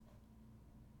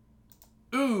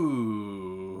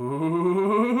Ooh,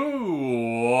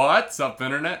 what's up,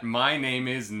 Internet? My name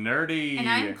is Nerdy. And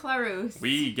I'm Clarus.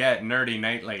 We get nerdy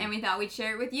nightly. And we thought we'd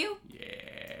share it with you. Yeah.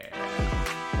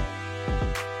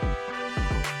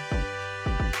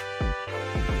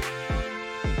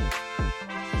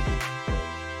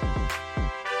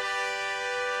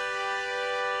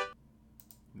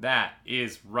 That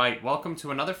is right. Welcome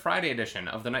to another Friday edition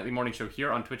of the Nightly Morning Show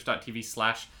here on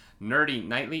twitch.tv/Nerdy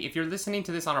Nightly. If you're listening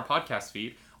to this on our podcast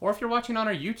feed, or if you're watching on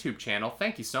our YouTube channel,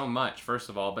 thank you so much, first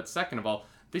of all. But second of all,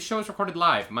 this show is recorded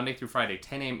live Monday through Friday,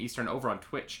 10 a.m. Eastern over on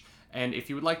Twitch. And if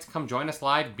you would like to come join us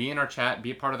live, be in our chat, be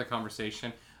a part of the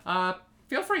conversation,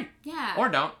 feel free. Yeah. Or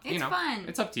don't. It's fun.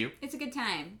 It's up to you. It's a good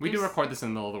time. We do record this in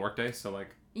the middle of the workday, so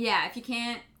like... Yeah, if you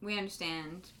can't, we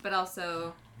understand. But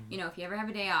also, you know, if you ever have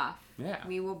a day off, yeah,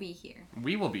 we will be here.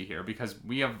 We will be here because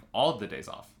we have all the days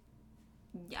off.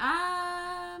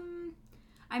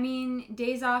 I mean,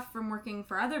 days off from working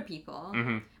for other people,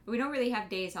 but we don't really have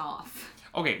days off.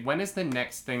 Okay, when is the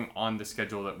next thing on the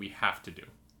schedule that we have to do?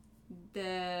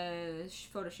 The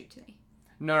photo shoot today.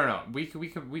 No. We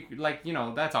could like, you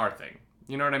know, that's our thing.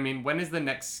 You know what I mean? When is the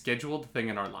next scheduled thing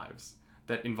in our lives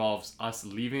that involves us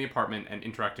leaving the apartment and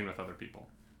interacting with other people?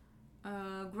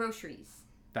 Groceries.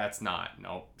 That's not.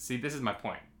 No. See, this is my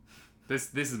point.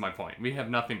 This is my point. We have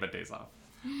nothing but days off.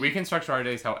 We can structure our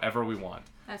days however we want.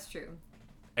 That's true.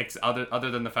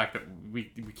 Other than the fact that we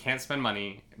can't spend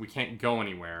money, we can't go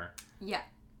anywhere. Yeah.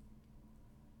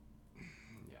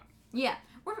 Yeah. Yeah.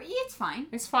 It's fine.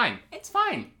 It's fine. It's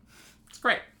fine. It's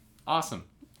great. Awesome.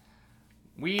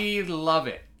 We love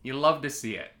it. You love to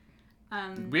see it.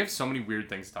 We have so many weird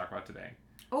things to talk about today.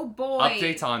 Oh boy.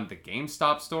 Updates on the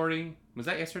GameStop story. Was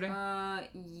that yesterday?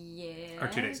 Yeah. Or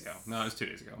 2 days ago. No, it was 2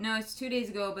 days ago. No, it's 2 days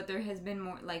ago, but there has been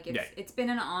more, like, it's been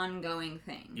an ongoing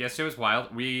thing. Yesterday was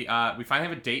wild. We finally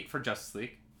have a date for Justice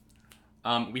League.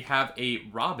 We have a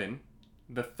Robin,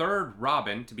 the third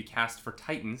Robin to be cast for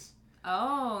Titans.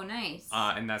 Oh, nice.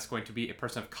 And that's going to be a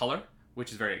person of color,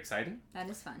 which is very exciting. That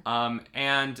is fun.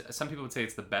 And some people would say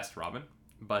it's the best Robin,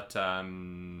 but,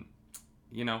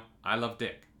 you know, I love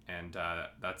Dick, and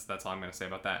that's all I'm going to say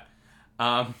about that.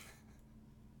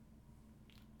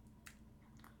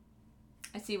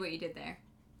 I see what you did there.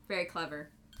 Very clever.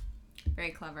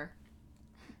 Very clever.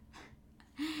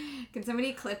 Can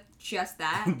somebody clip just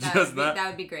that? That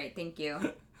would be great. Thank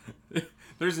you.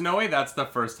 There's no way that's the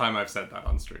first time I've said that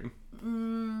on stream.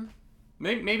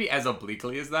 Maybe as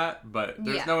obliquely as that, but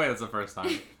there's no way that's the first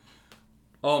time.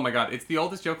 Oh my god, it's the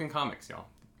oldest joke in comics, y'all.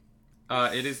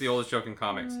 It is the oldest joke in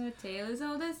comics. Tale as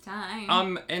old as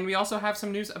time. And we also have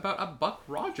some news about a Buck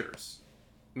Rogers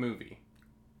movie.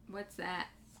 What's that?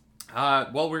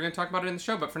 Well, we're going to talk about it in the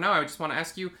show, but for now, I just want to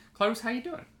ask you, Clarus, how you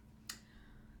doing?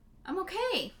 I'm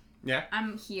okay. Yeah?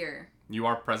 I'm here. You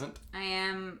are present? I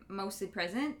am mostly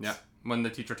present. Yeah. When the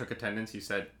teacher took attendance, you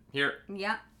said, here.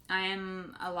 Yeah. I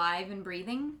am alive and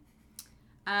breathing.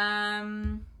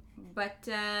 But,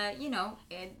 you know,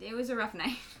 it was a rough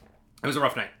night. It was a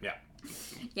rough night, yeah.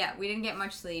 Yeah, we didn't get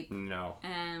much sleep. No.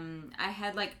 I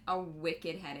had, like, a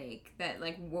wicked headache that,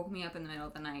 like, woke me up in the middle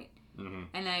of the night. Mm-hmm.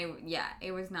 And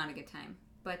it was not a good time.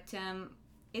 But,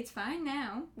 it's fine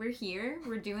now. We're here.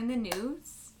 We're doing the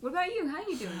news. What about you? How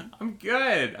you doing? I'm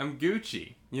good. I'm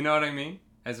Gucci. You know what I mean?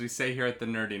 As we say here at the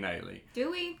Nerdy Nightly.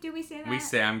 Do we? Do we say that? We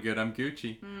say I'm good, I'm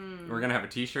Gucci. We're going to have a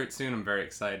t-shirt soon. I'm very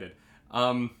excited.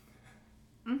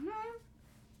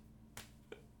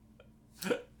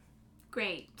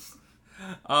 Great.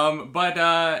 But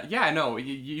yeah, no,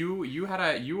 you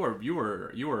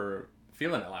were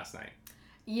feeling it last night.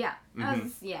 Yeah.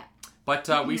 Yeah. But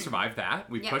we survived that.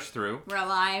 We pushed through. We're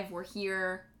alive. We're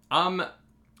here.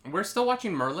 We're still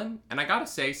watching Merlin, and I gotta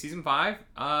say, season 5,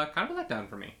 kind of a letdown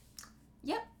for me.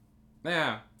 Yep.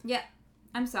 Yeah. Yep.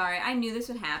 I'm sorry. I knew this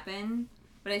would happen,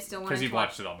 but I still wanted to because you've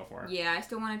watched it all before. Yeah, I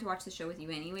still wanted to watch the show with you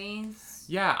anyways.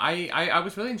 Yeah, I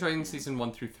was really enjoying season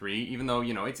 1 through 3, even though,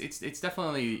 you know, it's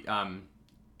definitely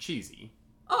cheesy.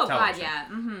 Oh television.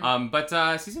 God, yeah.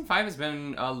 But season 5 has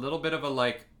been a little bit of a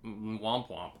like womp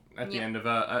womp at the end of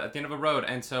a road,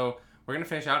 and so we're gonna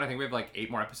finish out. I think we have like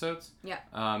 8 more episodes. Yeah.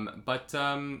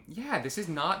 Yeah, this is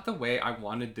not the way I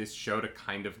wanted this show to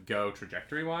kind of go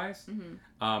trajectory wise.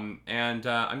 I'm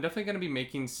definitely gonna be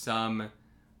making some.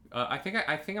 I think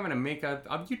I'm gonna make a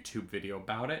YouTube video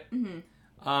about it.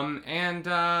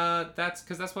 That's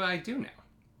because that's what I do now.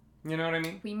 You know what I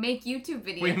mean? We make YouTube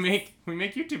videos. We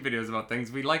make YouTube videos about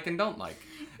things we like and don't like.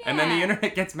 Yeah. And then the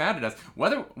internet gets mad at us.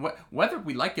 Whether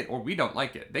we like it or we don't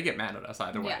like it, they get mad at us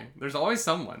either way. There's always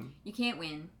someone. You can't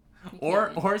win.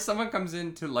 Or someone comes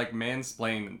in to like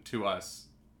mansplain to us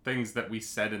things that we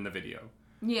said in the video.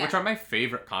 Yeah. Which are my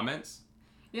favorite comments.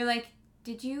 You're like,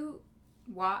 did you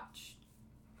watch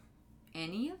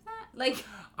any of that? Like,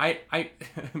 I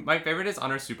my favorite is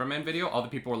on our Superman video. All the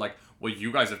people were like, "Well,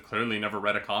 you guys have clearly never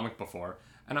read a comic before,"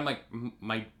 and I'm like,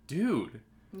 "My dude,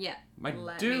 yeah, my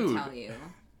let dude." me tell you,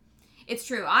 it's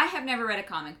true. I have never read a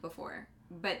comic before,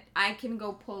 but I can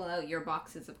go pull out your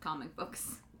boxes of comic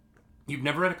books. You've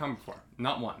never read a comic before,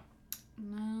 not one.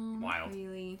 No, Wild. not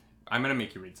really. I'm gonna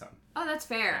make you read some. Oh, that's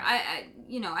fair.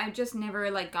 Yeah. I just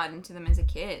never like got into them as a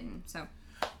kid, so.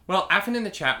 Well, Affin in the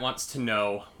chat wants to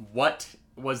know what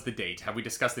was the date. Have we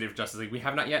discussed the date of Justice League? We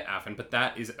have not yet, Affin, but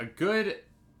that is a good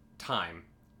time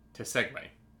to segue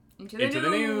Into the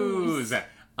news.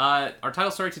 Our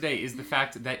title story today is the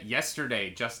fact that yesterday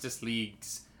Justice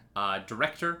League's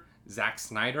director Zack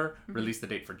Snyder released the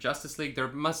date for Justice League.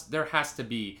 There has to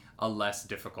be a less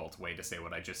difficult way to say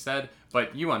what I just said,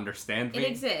 but you understand me. It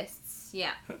exists,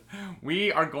 yeah.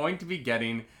 We are going to be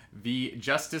getting the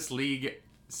Justice League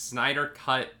Snyder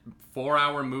Cut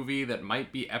 4-hour movie that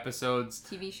might be episodes.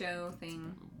 TV show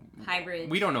thing. Hybrid.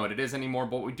 We don't know what it is anymore,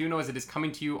 but what we do know is it is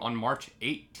coming to you on March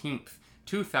 18th,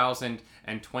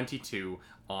 2022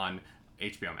 on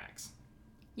HBO Max.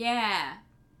 Yeah.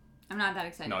 I'm not that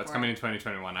excited No, it's for coming it. in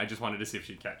 2021. I just wanted to see if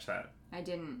she'd catch that. I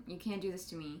didn't. You can't do this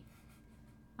to me.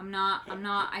 I'm not.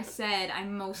 I said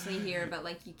I'm mostly here, but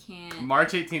like you can't.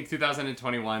 March 18th,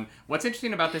 2021. What's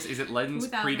interesting about this is it lends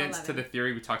 2011. credence to the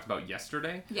theory we talked about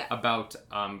yesterday about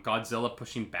Godzilla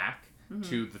pushing back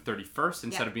to the 31st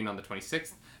instead of being on the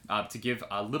 26th to give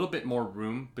a little bit more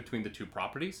room between the two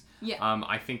properties. Yeah.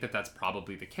 I think that that's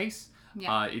probably the case.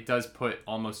 Yeah. It does put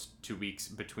almost 2 weeks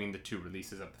between the two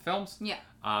releases of the films. Yeah.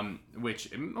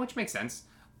 Which makes sense.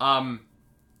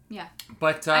 Yeah.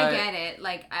 But I get it.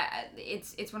 Like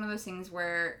it's one of those things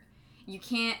where you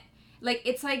can't like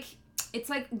it's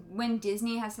like when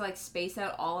Disney has to like space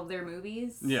out all of their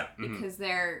movies. Yeah. Because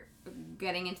they're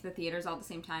getting into the theaters all at the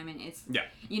same time, and it's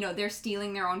they're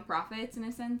stealing their own profits in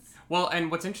a sense. Well, and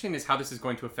what's interesting is how this is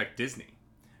going to affect Disney,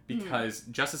 because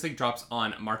Justice League drops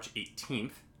on March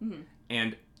 18th,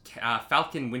 and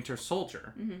Falcon Winter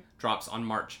Soldier drops on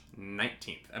March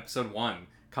 19th. Episode 1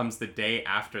 comes the day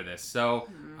after this, so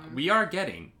we are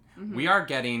getting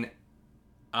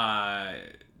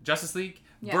Justice League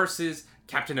versus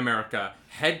Captain America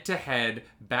head to head,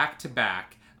 back to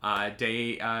back.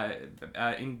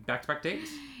 In back-to-back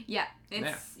days. Yeah,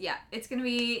 it's gonna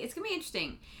be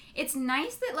interesting. It's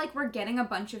nice that like we're getting a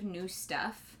bunch of new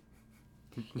stuff.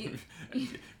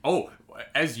 Oh,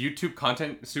 as YouTube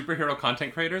superhero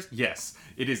content creators, yes,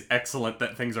 it is excellent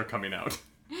that things are coming out.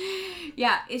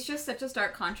 Yeah, it's just such a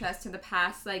stark contrast to the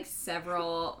past like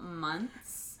several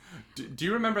months. Do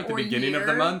you remember at the beginning of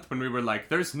the month when we were like,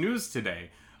 "There's news today.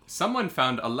 Someone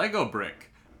found a Lego brick."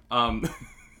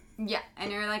 Yeah,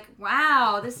 and you're like,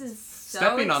 wow, this is so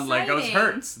Stepping exciting. on Legos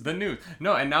hurts. The news.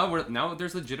 No, and now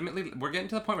there's legitimately we're getting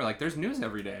to the point where like there's news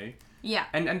every day. Yeah.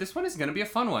 And this one is gonna be a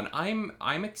fun one.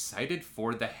 I'm excited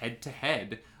for the head to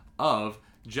head of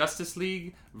Justice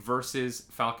League versus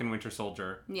Falcon Winter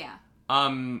Soldier. Yeah.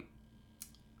 So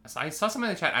I saw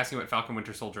someone in the chat asking what Falcon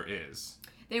Winter Soldier is.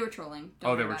 They were trolling. They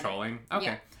were trolling. It.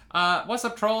 Okay. Yeah. What's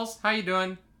up, trolls? How you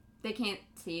doing? They can't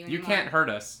see you anymore. You can't hurt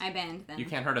us. I banned them. You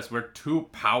can't hurt us. We're too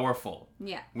powerful.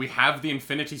 Yeah. We have the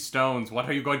Infinity Stones. What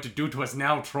are you going to do to us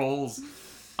now, trolls?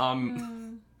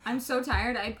 I'm so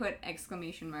tired. I put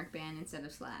exclamation mark ban instead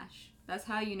of slash. That's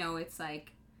how you know it's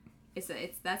like,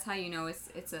 that's how you know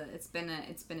it's been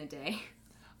a day.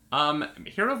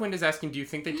 Hero of Wind is asking, do you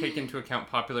think they take into account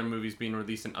popular movies being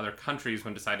released in other countries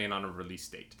when deciding on a release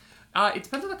date? It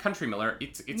depends on the country, Miller.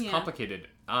 It's complicated.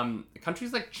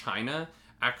 Countries like China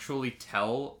actually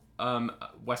tell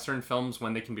Western films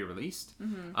when they can be released.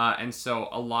 And so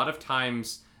a lot of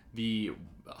times the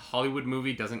Hollywood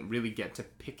movie doesn't really get to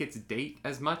pick its date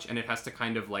as much, and it has to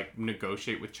kind of like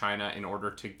negotiate with China in order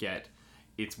to get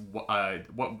its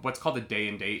what's called a day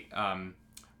and date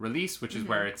release, which is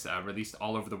where it's released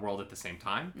all over the world at the same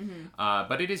time.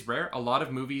 But it is rare. A lot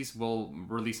of movies will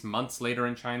release months later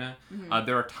in China.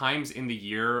 There are times in the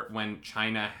year when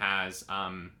China has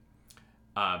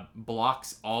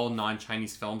blocks all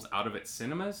non-Chinese films out of its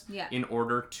cinemas in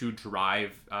order to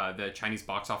drive the Chinese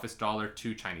box office dollar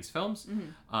to Chinese films.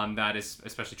 That is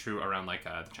especially true around like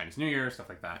the Chinese New Year, stuff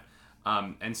like that.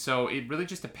 And so it really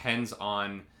just depends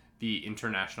on the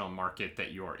international market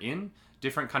that you're in.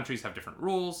 Different countries have different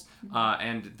rules,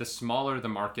 and the smaller the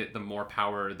market, the more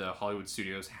power the Hollywood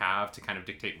studios have to kind of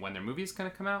dictate when their movie is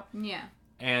going to come out. Yeah.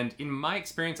 And in my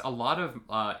experience, a lot of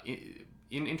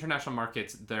in international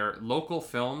markets, their local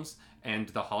films and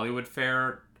the Hollywood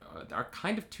fair are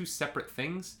kind of two separate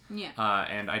things. Yeah.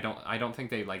 And I don't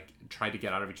think they like try to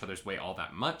get out of each other's way all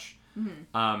that much.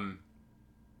 Mm-hmm.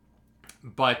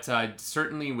 But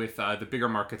certainly with the bigger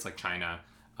markets like China,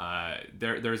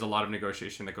 there's a lot of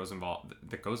negotiation that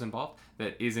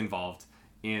is involved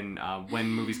in when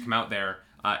movies come out there,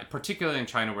 particularly in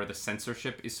China where the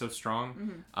censorship is so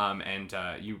strong, and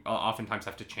you oftentimes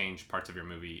have to change parts of your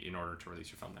movie in order to release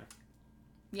your film there.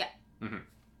 Yeah. Mm-hmm.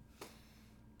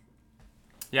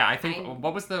 Yeah, I think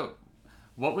what was the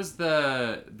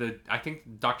I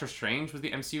think Doctor Strange was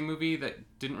the MCU movie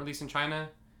that didn't release in China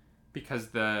because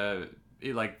I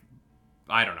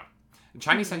don't know.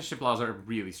 Chinese censorship laws are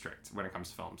really strict when it comes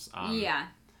to films. Yeah.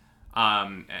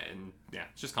 And yeah,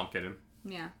 it's just complicated.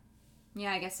 Yeah.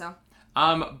 Yeah, I guess so.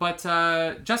 But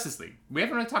Justice League, we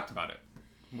haven't really talked about it.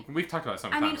 We've talked about it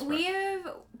sometimes. I mean, we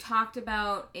have talked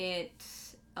about it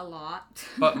a lot.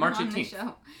 But March 18th. On the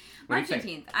show. March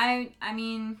 18th. I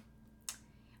mean,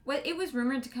 it was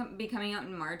rumored to be coming out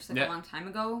in March, a long time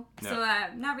ago. Yeah. So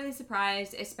I'm not really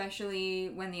surprised, especially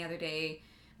when the other day,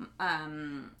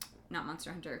 not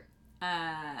Monster Hunter,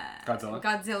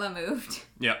 Godzilla moved.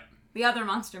 Yep. The other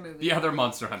monster movie. The other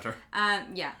Monster Hunter.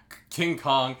 Yeah. King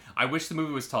Kong. I wish the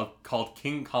movie was called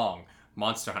King Kong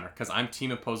Monster Hunter because I'm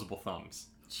team opposable thumbs.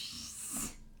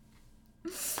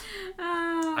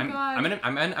 Oh, God.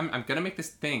 I'm gonna make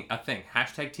this a thing.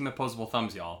 Hashtag team opposable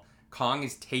thumbs, y'all. Kong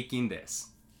is taking this.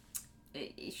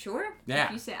 Sure. Yeah.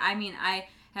 If you say, I mean,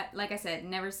 like I said,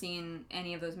 never seen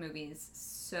any of those movies,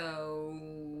 so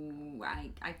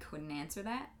I couldn't answer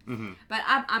that. Mm-hmm. But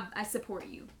I support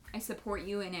you. I support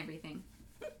you in everything.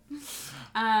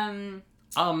 Yeah,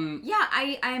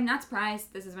 I am not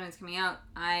surprised this is when it's coming out.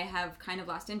 I have kind of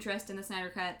lost interest in the Snyder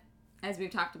Cut, as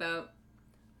we've talked about,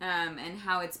 and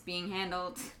how it's being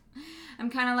handled. I'm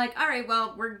kind of like, all right,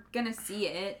 well, we're gonna see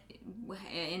it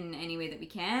in any way that we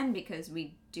can because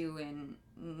we do a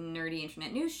nerdy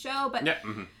internet news show, but yeah.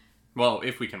 Mm-hmm. Well,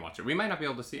 if we can watch it, we might not be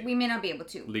able to see it. We may not be able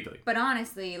to legally. But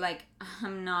honestly, like,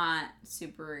 I'm not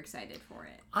super excited for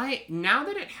it. Now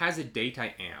that it has a date,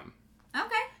 I am.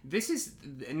 Okay. This is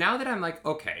now that I'm like,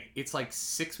 okay, it's like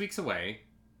 6 weeks away,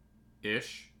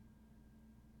 ish.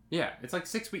 Yeah, it's like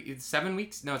 6 weeks. It's 7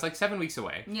 weeks. No, it's like 7 weeks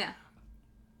away. Yeah.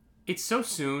 It's so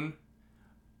soon.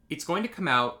 It's going to come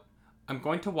out. I'm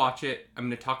going to watch it. I'm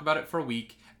going to talk about it for a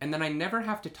week, and then I never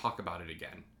have to talk about it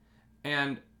again.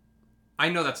 And I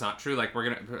know that's not true. Like,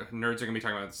 nerds are gonna be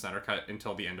talking about the Snyder Cut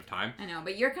until the end of time. I know,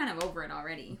 but you're kind of over it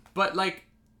already. But like,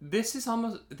 this is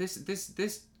almost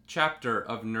this chapter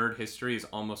of nerd history is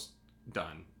almost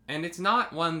done, and it's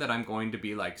not one that I'm going to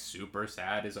be like super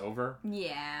sad is over.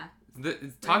 Yeah.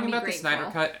 Talking about the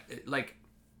Snyder Cut, like,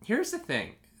 here's the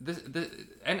thing.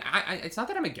 It's not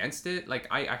that I'm against it. Like,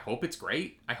 I hope it's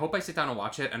great. I hope I sit down and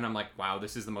watch it, and I'm like, wow,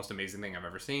 this is the most amazing thing I've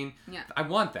ever seen. Yeah. I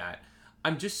want that.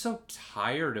 I'm just so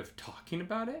tired of talking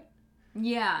about it.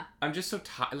 Yeah. I'm just so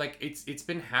tired. Like, it's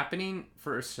been happening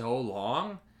for so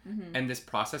long, and this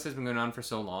process has been going on for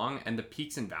so long, and the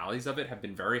peaks and valleys of it have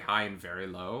been very high and very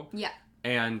low. Yeah.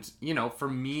 And, you know, for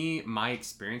me, my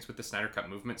experience with the Snyder Cut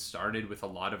movement started with a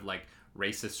lot of, like,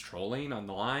 racist trolling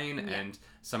online and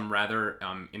some rather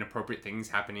inappropriate things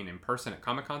happening in person at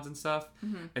Comic-Cons and stuff.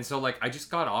 And so, like, I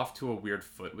just got off to a weird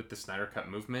foot with the Snyder Cut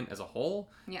movement as a whole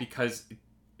because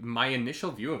my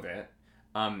initial view of it,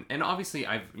 and obviously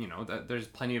there's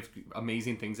plenty of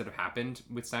amazing things that have happened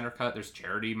with Snyder Cut. There's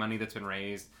charity money that's been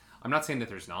raised. I'm not saying that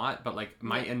there's not, but, like,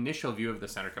 my initial view of the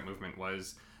Snyder Cut movement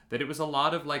was that it was a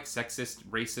lot of, like, sexist,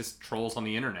 racist trolls on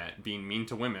the internet being mean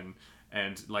to women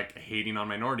and, like, hating on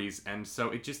minorities. And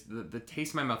so it just, the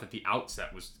taste in my mouth at the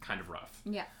outset was kind of rough.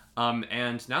 Yeah.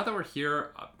 And now that we're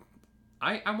here,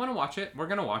 I want to watch it. We're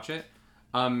going to watch it.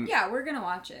 Yeah, we're gonna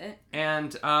watch it.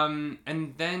 And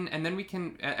then we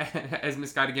can, as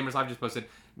Misguided Gamers Live just posted,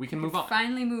 we can move on.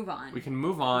 Finally move on. We can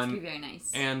move on. Which would be very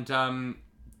nice. And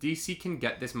DC can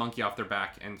get this monkey off their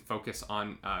back and focus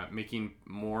on making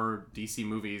more DC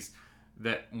movies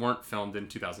that weren't filmed in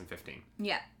 2015.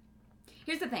 Yeah.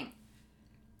 Here's the thing.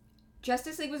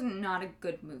 Justice League was not a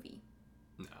good movie.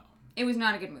 No. It was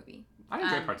not a good movie. I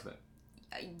enjoyed parts of it.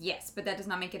 Yes, but that does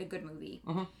not make it a good movie.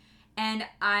 Mm-hmm. And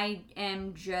I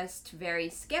am just very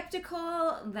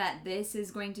skeptical that this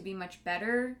is going to be much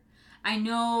better. I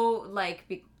know,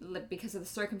 like, because of the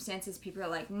circumstances, people are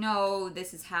like, no,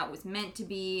 this is how it was meant to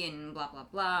be, and blah, blah,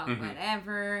 blah,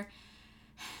 whatever.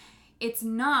 It's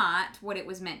not what it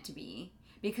was meant to be,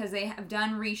 because they have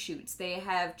done reshoots. They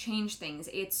have changed things.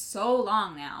 It's so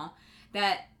long now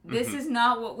that this is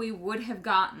not what we would have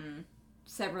gotten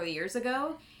several years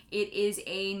ago. It is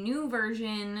a new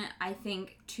version, I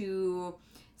think, to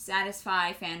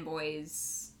satisfy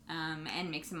fanboys and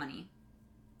make some money.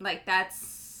 Like,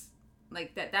 that's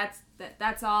Like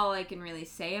that's all I can really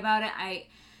say about it.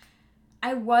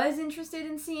 I was interested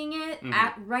in seeing it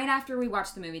right after we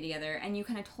watched the movie together, and you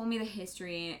kind of told me the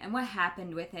history and what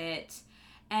happened with it,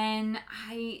 and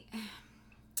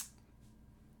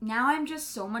now I'm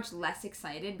just so much less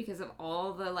excited because of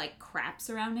all the like crap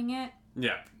surrounding it.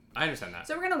 Yeah, I understand that.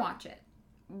 So we're gonna watch it,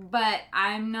 but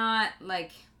I'm not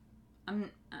like I'm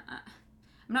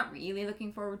not really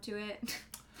looking forward to it,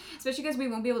 especially because we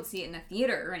won't be able to see it in a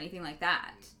theater or anything like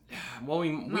that. Well,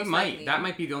 we might. Likely. That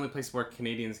might be the only place where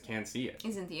Canadians can see it.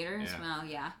 Is in theaters? Yeah. Well,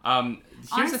 yeah.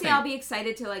 Here's honestly, the thing. I'll be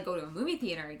excited to like go to a movie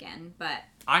theater again, but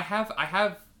I have.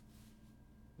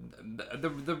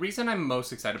 The reason I'm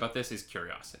most excited about this is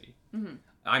curiosity. Mm-hmm.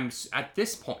 I'm at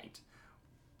this point.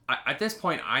 If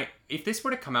this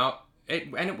were to come out,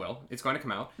 and it will, it's going to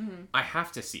come out. Mm-hmm. I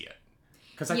have to see it.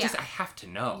 Because I have to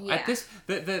know. Yeah. At this,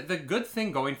 the good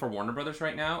thing going for Warner Brothers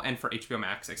right now, and for HBO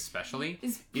Max especially,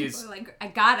 is like, I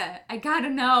gotta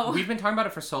know. We've been talking about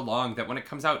it for so long that when it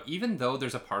comes out, even though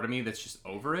there's a part of me that's just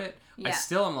over it, I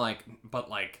still am like,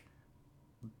 but like,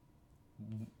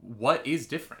 what is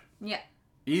different? Yeah.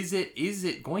 Is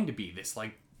it going to be this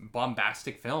like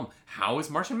bombastic film? How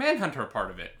is Martian Manhunter a part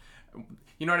of it?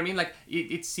 You know what I mean? Like,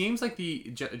 it seems like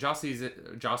the Joss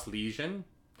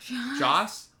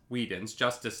Whedon's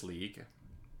Justice League.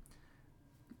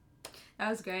 That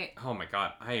was great. Oh my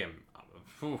god, I am...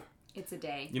 It's a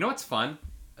day. You know what's fun?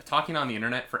 Talking on the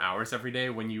internet for hours every day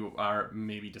when you are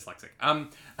maybe dyslexic.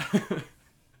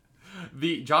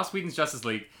 The Joss Whedon's Justice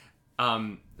League,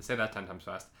 say that 10 times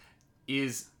fast,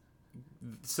 is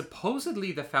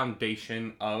supposedly the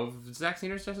foundation of Zack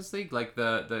Snyder's Justice League. Like,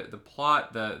 the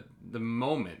plot, the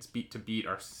moments, beat to beat,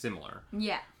 are similar.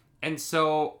 Yeah. And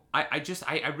so I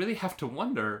really have to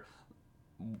wonder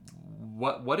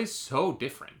what is so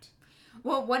different.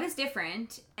 Well, what is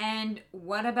different, and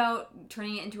what about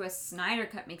turning it into a Snyder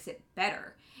Cut makes it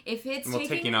better? If it's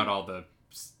taking out all the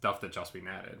stuff that Joss Whedon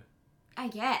added. I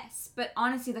guess, but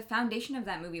honestly, the foundation of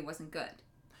that movie wasn't good.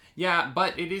 Yeah,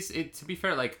 but to be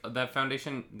fair, like the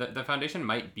foundation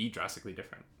might be drastically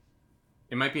different.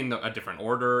 It might be in a different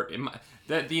order.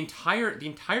 The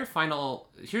entire final.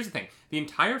 Here's the thing: the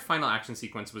entire final action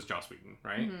sequence was Joss Whedon,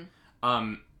 right?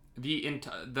 Mm-hmm. The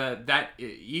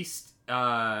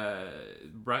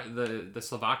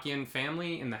Slovakian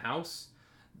family in the house,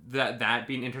 that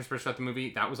being interspersed throughout the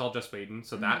movie, that was all Joss Whedon,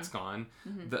 so that's gone.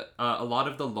 Mm-hmm. A lot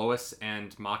of the Lois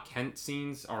and Ma Kent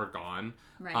scenes are gone.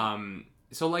 Right.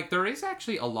 So like there is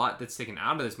actually a lot that's taken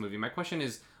out of this movie. My question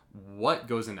is, what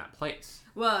goes in that place?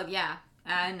 Well, yeah.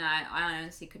 No, I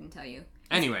honestly couldn't tell you.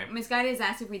 Anyway. Misguided has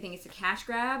asked if we think it's a cash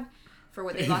grab for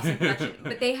what they lost in production.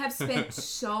 But they have spent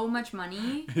so much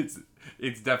money.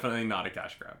 It's definitely not a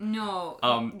cash grab. No.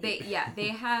 They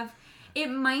have. It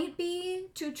might be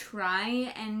to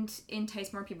try and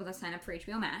entice more people to sign up for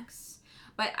HBO Max.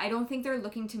 But I don't think they're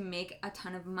looking to make a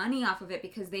ton of money off of it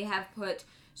because they have put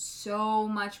so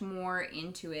much more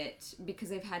into it because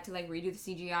they've had to like redo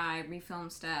the CGI,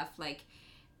 refilm stuff, like.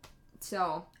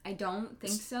 So, I don't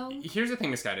think so. Here's the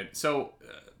thing, Misguided. So,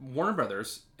 Warner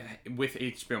Brothers, with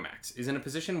HBO Max, is in a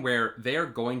position where they are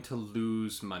going to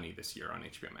lose money this year on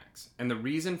HBO Max. And the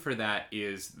reason for that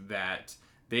is that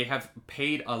they have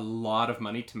paid a lot of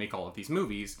money to make all of these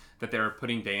movies that they're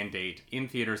putting day and date in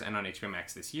theaters and on HBO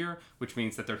Max this year, which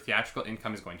means that their theatrical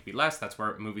income is going to be less. That's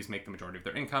where movies make the majority of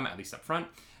their income, at least up front.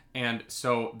 And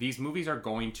so, these movies are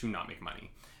going to not make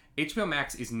money. HBO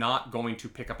Max is not going to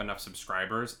pick up enough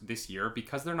subscribers this year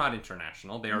because they're not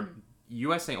international. They are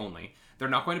USA only. They're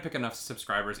not going to pick enough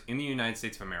subscribers in the United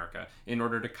States of America in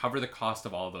order to cover the cost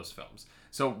of all of those films.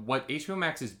 So what HBO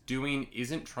Max is doing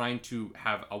isn't trying to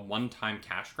have a one-time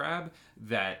cash grab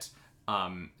that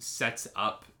sets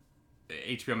up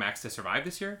HBO Max to survive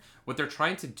this year. What they're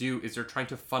trying to do is they're trying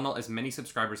to funnel as many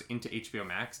subscribers into HBO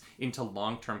Max into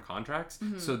long-term contracts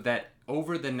so that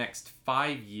over the next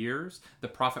 5 years, the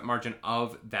profit margin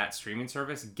of that streaming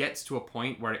service gets to a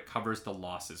point where it covers the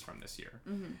losses from this year.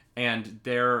 Mm-hmm. And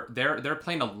they're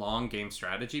playing a long game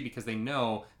strategy because they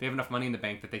know they have enough money in the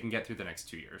bank that they can get through the next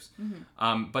 2 years.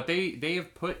 Mm-hmm. But they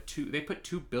put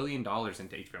 $2 billion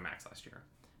into HBO Max last year.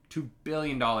 $2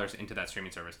 billion into that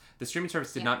streaming service. The streaming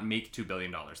service did not make $2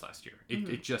 billion last year.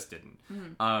 It just didn't.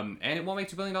 Mm-hmm. And it won't make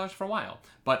 $2 billion for a while.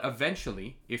 But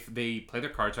eventually, if they play their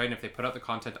cards right and if they put out the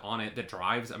content on it that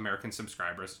drives American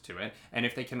subscribers to it, and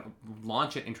if they can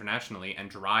launch it internationally and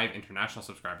drive international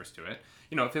subscribers to it,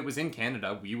 if it was in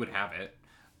Canada, we would have it.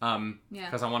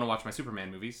 Because I want to watch my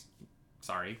Superman movies.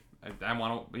 Sorry. I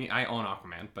own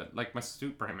Aquaman, but like my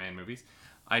Superman movies.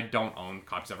 I don't own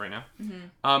copies of right now.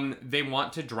 Mm-hmm. They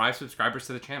want to drive subscribers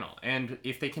to the channel. And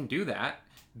if they can do that,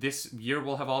 this year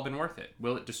will have all been worth it.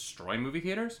 Will it destroy movie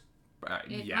theaters?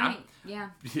 It Yeah. might, yeah.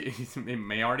 It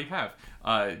may already have.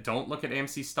 Don't look at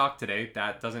AMC stock today.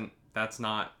 That doesn't We're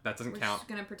count. just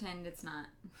gonna pretend it's not.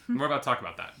 We're about to talk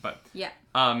about that. But Yeah.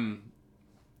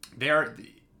 they are,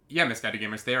 Misguided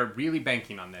Gamers, they are really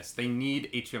banking on this. They need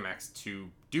HBO Max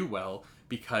to do well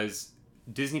because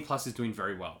Disney Plus is doing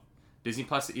very well. Disney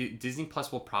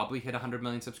Plus will probably hit 100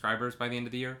 million subscribers by the end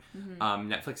of the year.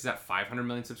 Netflix is at 500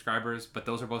 million subscribers, but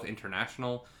those are both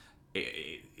international.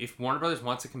 If Warner Brothers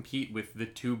wants to compete with the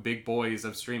two big boys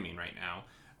of streaming right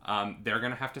now, they're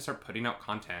going to have to start putting out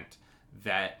content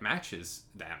that matches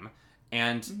them.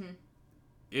 And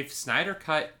if Snyder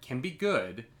Cut can be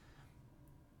good,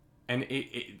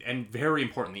 and very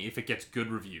importantly, if it gets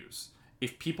good reviews,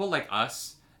 if people like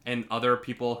us and other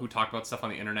people who talk about stuff on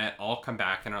the internet all come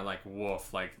back and are like,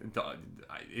 woof, like,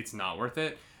 it's not worth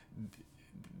it,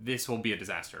 this will be a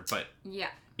disaster. But yeah,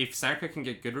 if Snyder Cut can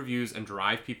get good reviews and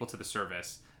drive people to the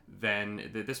service,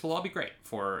 then this will all be great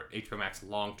for HBO Max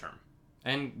long term,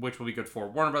 and which will be good for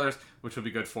Warner Brothers, which will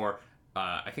be good for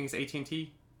I think it's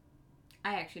AT&T.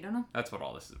 I actually don't know. That's what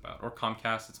all this is about, or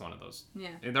Comcast. It's one of those. Yeah,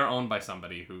 they're owned by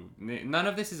somebody who. None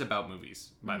of this is about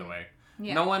movies, by the way.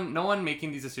 Yeah. No one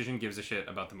making these decisions gives a shit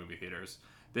about the movie theaters.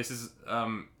 This is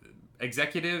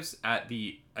executives at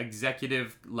the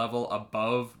executive level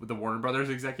above the Warner Brothers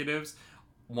executives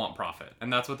want profit,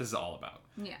 and that's what this is all about.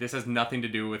 Yeah. This has nothing to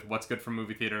do with what's good for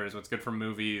movie theaters, what's good for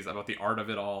movies, about the art of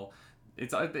it all.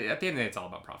 It's at the end of the day, it's all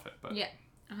about profit. But yeah,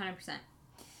 100%.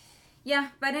 Yeah,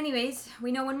 but anyways,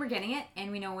 we know when we're getting it,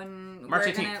 and we know when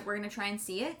March we're gonna try and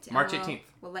see it. March 18th.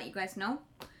 We'll let you guys know.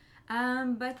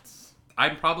 But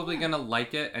I'm probably gonna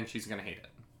like it, and she's gonna hate it.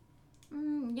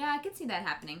 yeah, I could see that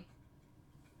happening.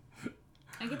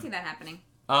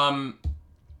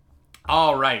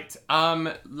 All right.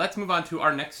 Let's move on to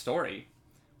our next story,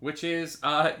 which is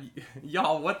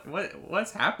y'all,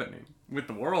 what's happening with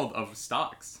the world of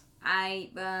stocks?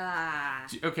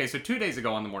 Okay, so 2 days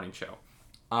ago on the morning show,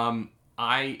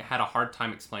 I had a hard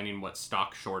time explaining what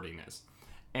stock shorting is.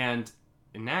 And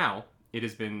now it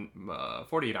has been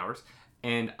 48 hours,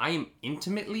 and I am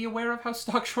intimately aware of how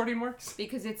stock shorting works.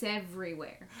 Because it's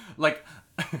everywhere. Like,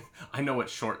 I know what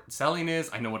short selling is.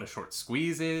 I know what a short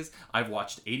squeeze is. I've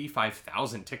watched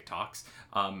 85,000 TikToks.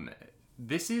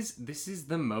 This is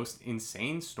the most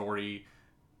insane story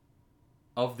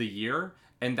of the year,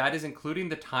 and that is including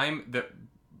the time that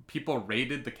people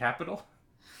raided the Capitol.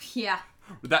 Yeah.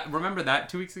 Remember that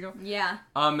 2 weeks ago? Yeah.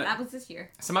 That was this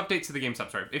year. Some updates to the GameStop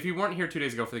story. If you weren't here 2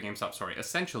 days ago for the GameStop story,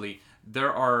 essentially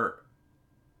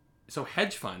so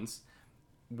hedge funds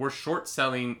were short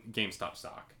selling GameStop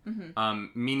stock,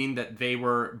 meaning that they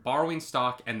were borrowing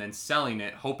stock and then selling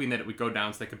it, hoping that it would go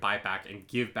down so they could buy it back and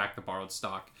give back the borrowed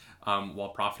stock while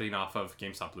profiting off of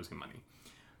GameStop losing money.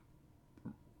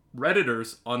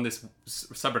 Redditors on this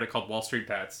subreddit called Wall Street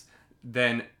Bets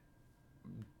then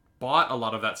bought a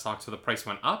lot of that stock, so the price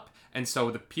went up, and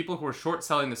so the people who were short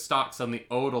selling the stock suddenly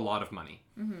owed a lot of money.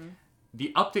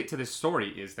 The update to this story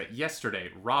is that yesterday,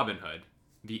 Robinhood,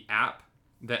 the app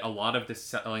that a lot of this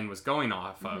selling was going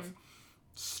off of,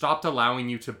 stopped allowing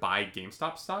you to buy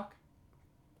GameStop stock.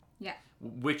 Yeah.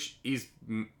 Which is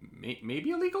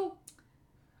maybe illegal.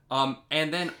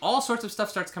 And then all sorts of stuff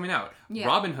starts coming out. Yeah.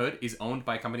 Robinhood is owned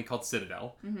by a company called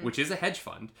Citadel, which is a hedge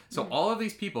fund. So all of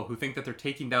these people who think that they're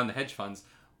taking down the hedge funds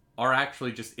are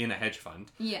actually just in a hedge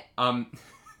fund. Yeah.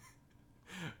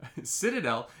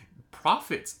 Citadel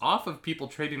profits off of people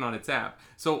trading on its app.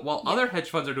 So while other hedge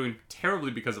funds are doing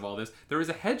terribly because of all this, there is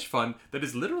a hedge fund that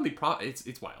is literally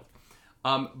it's wild.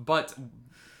 But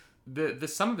the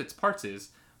sum of its parts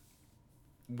is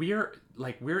we're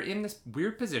in this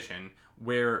weird position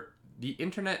where the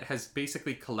internet has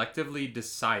basically collectively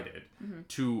decided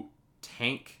to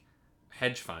tank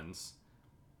hedge funds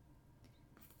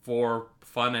for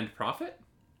fun and profit.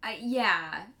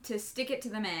 Yeah, to stick it to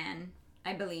the man,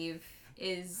 I believe,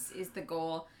 is the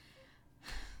goal.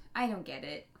 I don't get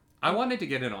it. I wanted to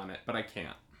get in on it, but I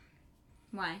can't.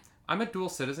 Why? I'm a dual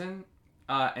citizen,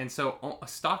 and so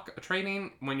stock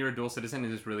trading when you're a dual citizen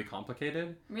is really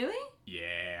complicated. Really?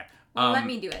 Yeah. Well, let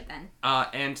me do it then.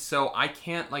 And so I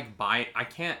can't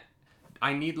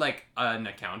I need like an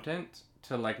accountant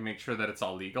to like make sure that it's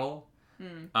all legal.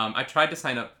 I tried to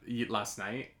sign up last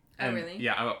night. And, really?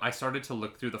 Yeah, I started to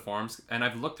look through the forms, and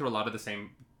I've looked through a lot of the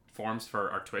same forms for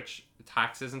our Twitch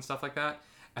taxes and stuff like that.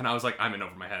 And I was like, I'm in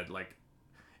over my head. Like,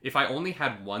 if I only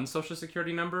had one social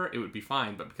security number, it would be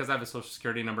fine. But because I have a social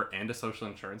security number and a social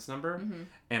insurance number,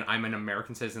 and I'm an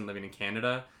American citizen living in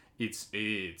Canada, it's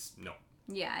no.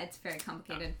 Yeah, it's very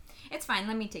complicated. It's fine.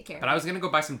 Let me take care But of I it. was going to go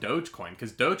buy some Dogecoin,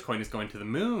 because Dogecoin is going to the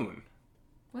moon.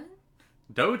 What?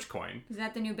 Dogecoin. Is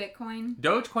that the new Bitcoin?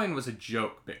 Dogecoin was a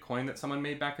joke Bitcoin that someone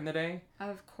made back in the day.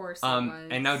 Of course it was.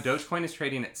 And now Dogecoin is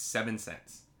trading at 7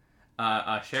 cents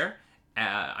a share.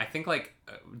 I think like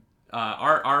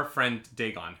our friend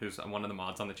Dagon, who's one of the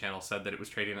mods on the channel, said that it was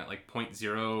trading at like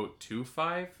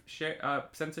 0.025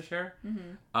 cents a share.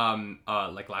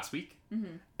 Like last week.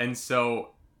 And so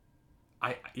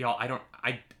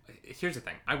here's the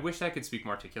thing. I wish I could speak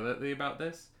more articulately about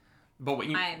this. But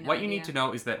what you need to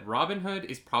know is that Robinhood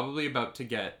is probably about to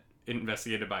get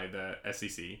investigated by the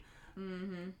SEC.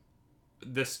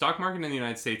 The stock market in the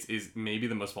United States is maybe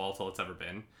the most volatile it's ever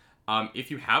been. If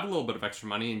you have a little bit of extra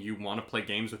money and you want to play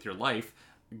games with your life,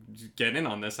 get in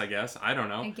on this, I guess. I don't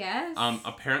know. I guess.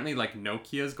 Apparently, like,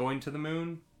 Nokia's going to the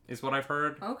moon, is what I've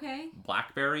heard. Okay.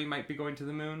 BlackBerry might be going to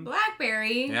the moon.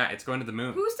 BlackBerry? Yeah, it's going to the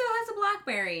moon. Who still has a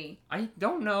BlackBerry? I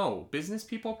don't know. Business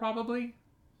people, probably?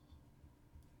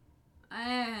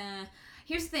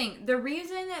 Here's the thing. The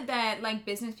reason that like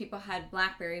business people had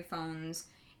BlackBerry phones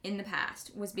in the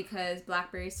past was because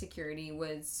BlackBerry's security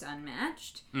was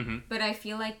unmatched. But I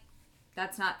feel like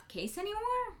that's not the case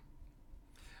anymore.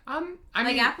 I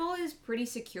mean, Apple is pretty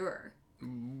secure.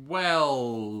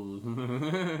 Well,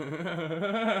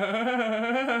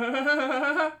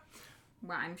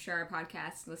 I'm sure our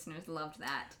podcast listeners loved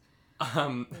that.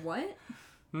 What?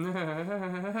 All right.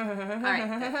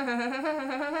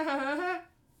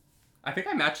 I think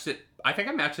I matched it.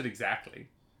 Exactly.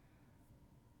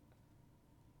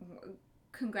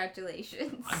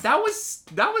 Congratulations. That was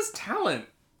talent.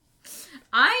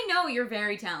 I know you're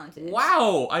very talented.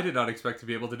 Wow, I did not expect to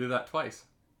be able to do that twice.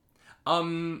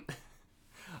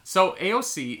 So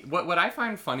AOC, what I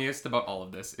find funniest about all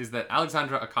of this is that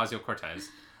Alexandra Ocasio-Cortez,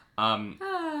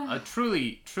 a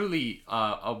truly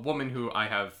a woman who I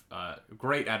have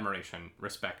great admiration,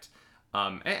 respect,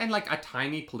 and like a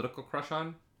tiny political crush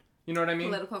on. You know what I mean?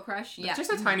 Political crush, yeah.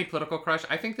 Just a tiny political crush.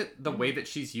 I think that the way that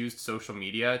she's used social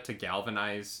media to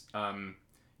galvanize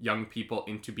young people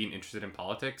into being interested in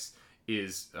politics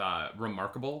is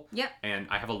remarkable. Yep. And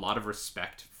I have a lot of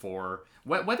respect for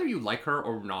whether you like her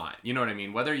or not. You know what I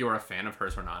mean? Whether you're a fan of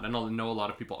hers or not. And I know a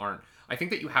lot of people aren't. I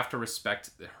think that you have to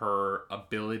respect her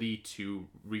ability to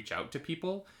reach out to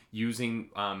people using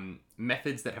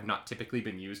methods that have not typically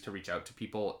been used to reach out to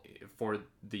people for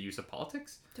the use of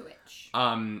politics. Twitch.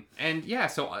 And yeah,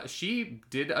 so she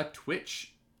did a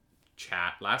Twitch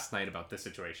chat last night about this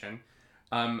situation,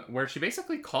 where she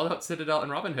basically called out Citadel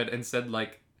and Robinhood and said,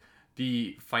 like,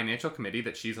 the financial committee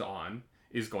that she's on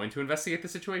is going to investigate the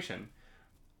situation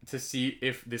to see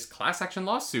if this class action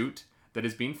lawsuit that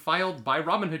is being filed by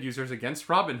Robinhood users against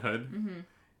Robinhood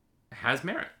has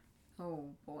merit. Oh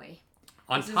boy.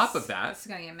 On top of that, this is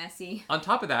gonna get messy. On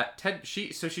top of that, she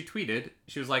tweeted,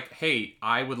 she was like, "Hey,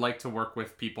 I would like to work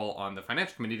with people on the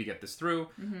financial committee to get this through.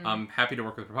 I'm happy to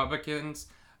work with Republicans."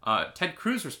 Ted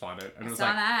Cruz responded and was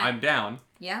like, that. "I'm down."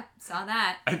 Yep, saw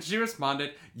that. And she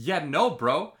responded, "Yeah, no,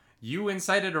 bro. You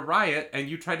incited a riot and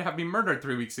you tried to have me murdered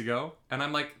 3 weeks ago." And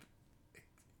I'm like,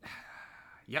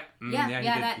 "Yep,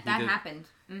 that happened."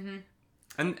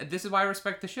 And this is why I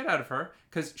respect the shit out of her,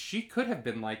 because she could have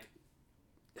been like,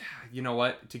 you know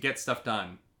what, to get stuff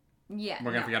done, we're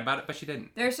gonna forget about it, but she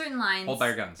didn't. There are certain lines, hold by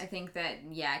your guns, I think, that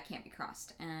it can't be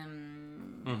crossed.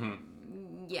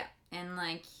 Yeah, and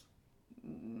like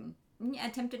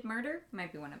attempted murder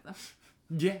might be one of them.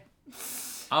 Yeah.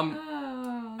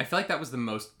 I feel like that was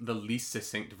the least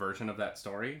succinct version of that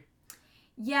story.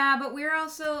 Yeah, but we're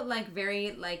also like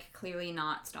very like clearly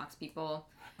not stocks people.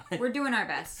 We're doing our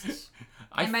best.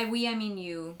 And by we, I mean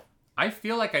you. I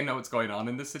feel like I know what's going on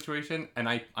in this situation, and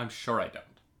I'm sure I don't.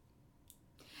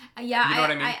 Yeah, you know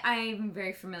what I mean? I'm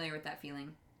very familiar with that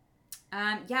feeling.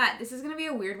 Yeah, this is gonna be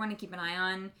a weird one to keep an eye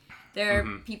on. There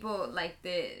are people like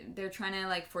they're trying to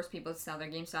like force people to sell their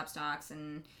GameStop stocks,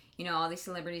 and you know all these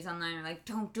celebrities online are like,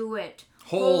 "Don't do it.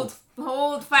 Hold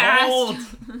fast." Hold.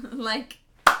 Like,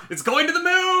 it's going to the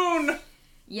moon.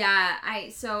 Yeah,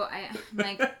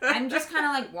 I'm just kind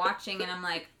of like watching, and I'm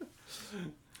like,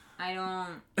 I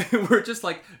don't. We're just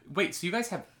like, wait, so you guys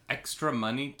have extra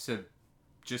money to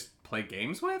just play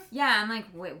games with? Yeah, I'm like,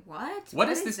 wait, what? What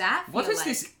is this? That what is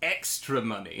this extra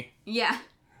money? Yeah.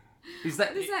 Is that,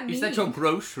 what does that mean? Is that your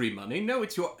grocery money? No,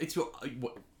 it's your.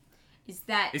 What?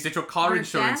 Is it your car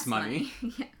insurance money?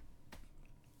 Yeah.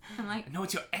 I'm like, no,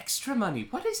 it's your extra money.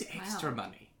 What is extra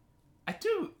money? I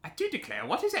do declare,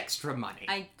 what is extra money?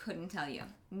 I couldn't tell you.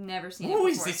 Never seen it before. Who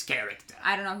is this character?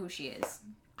 I don't know who she is.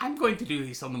 I'm going to do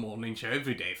this on the morning show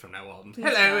every day from now on. Please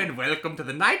Hello don't. and welcome to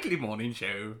the nightly morning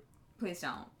show. Please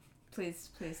don't. Please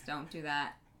don't do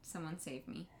that. Someone save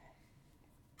me.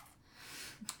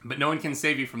 But no one can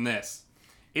save you from this.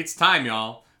 It's time,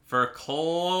 y'all, for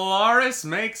Clarice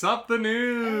Makes Up the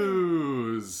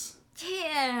News.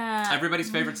 Yeah. Everybody's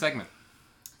favorite segment.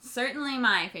 Certainly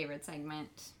my favorite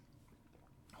segment.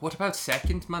 What about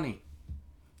Second Money?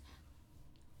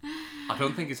 I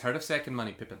don't think he's heard of Second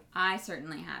Money, Pippin. I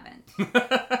certainly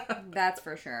haven't. That's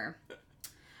for sure.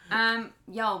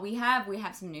 Y'all, we have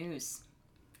some news.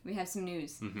 We have some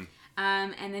news. Mm-hmm.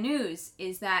 And the news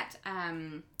is that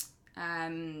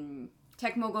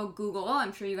tech mogul Google,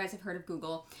 I'm sure you guys have heard of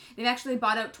Google, they've actually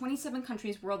bought out 27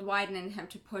 countries worldwide in an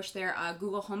attempt to push their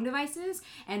Google Home devices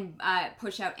and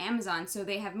push out Amazon. So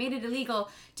they have made it illegal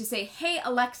to say, "Hey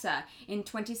Alexa," in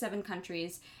 27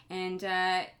 countries, and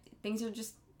things are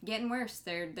just getting worse.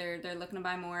 They're looking to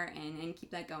buy more and keep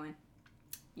that going.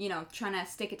 You know, trying to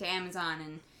stick it to Amazon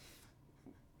and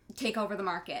take over the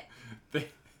market.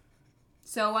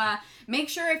 So make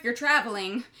sure if you're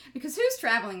traveling, because who's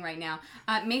traveling right now?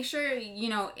 Make sure, you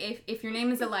know, if your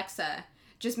name is Alexa,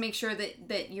 just make sure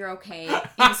that you're okay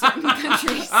in certain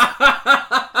countries.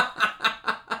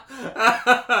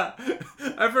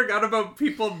 I forgot about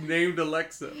people named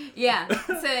Alexa. Yeah,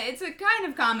 it's a kind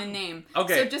of common name.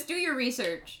 Okay. So just do your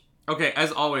research. Okay,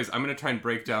 as always, I'm going to try and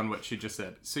break down what she just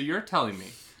said. So you're telling me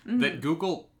that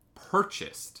Google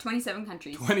purchased 27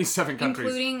 countries. 27 countries.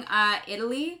 Including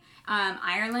Italy,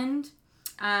 Ireland.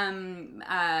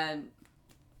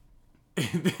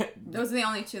 Those are the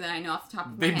only two that I know off the top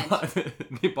of my head.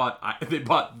 They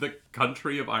bought the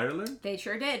country of Ireland? They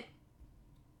sure did.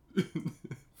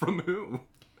 From who?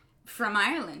 From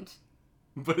Ireland.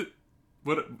 But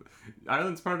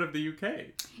Ireland's part of the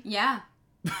UK. Yeah.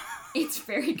 It's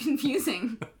very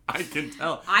confusing. I can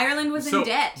tell. Ireland was in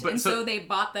debt, so they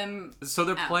bought them. So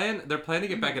their plan to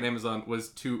get back at Amazon was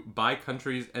to buy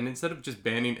countries, and instead of just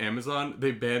banning Amazon,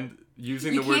 they banned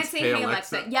using the words "Hey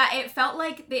Alexa." Yeah, it felt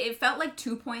like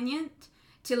too poignant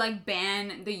to like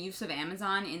ban the use of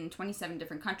Amazon in 27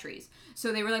 different countries.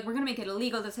 So they were like, we're gonna make it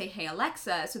illegal to say "Hey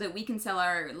Alexa" so that we can sell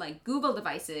our like Google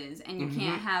devices, and you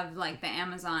can't have like the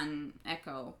Amazon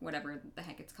Echo, whatever the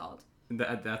heck it's called.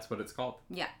 That's what it's called.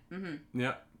 Yeah. Mm-hmm.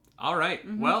 Yeah. All right.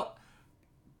 Well,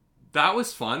 that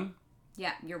was fun.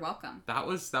 Yeah, you're welcome. That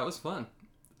was fun.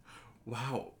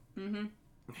 Wow.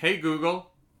 Hey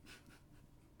Google.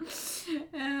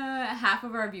 Half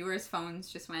of our viewers'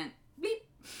 phones just went beep.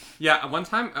 Yeah, one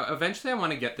time, eventually I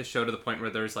want to get the show to the point where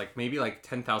there's like maybe like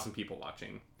 10,000 people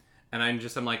watching. And I'm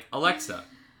like, Alexa,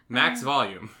 max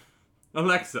volume.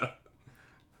 Alexa,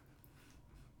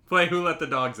 play Who Let the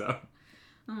Dogs Out.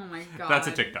 Oh my god. That's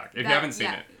a TikTok. If you haven't seen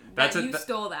it. You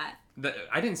stole that.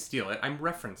 I didn't steal it. I'm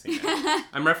referencing it.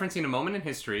 I'm referencing a moment in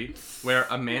history where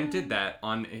a man did that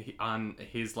on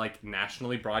his like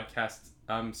nationally broadcast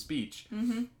speech,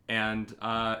 and it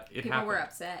happened. People were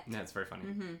upset. Yeah, it's very funny.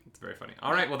 It's very funny.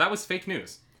 All right, well that was fake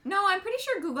news. No, I'm pretty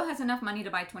sure Google has enough money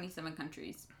to buy 27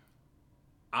 countries.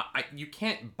 You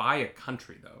can't buy a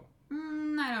country though.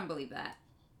 I don't believe that.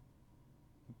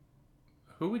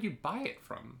 Who would you buy it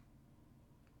from?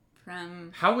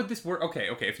 From how would this work? Okay.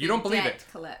 If you don't believe it,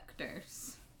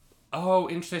 collectors. Oh,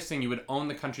 interesting. You would own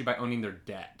the country by owning their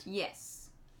debt.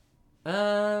 Yes.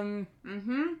 So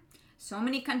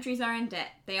many countries are in debt.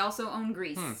 They also own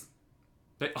Greece.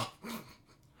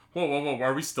 Whoa.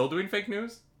 Are we still doing fake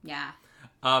news? Yeah.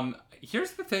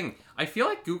 Here's the thing. I feel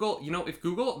like Google, if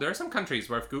Google, there are some countries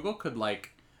where if Google could,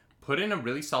 like, put in a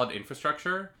really solid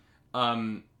infrastructure,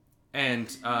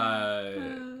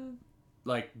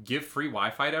 like, give free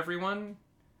Wi-Fi to everyone,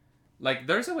 like,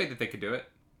 there's a way that they could do it.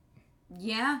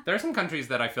 Yeah. There are some countries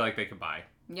that I feel like they could buy.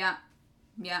 Yeah.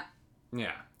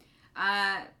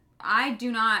 I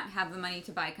do not have the money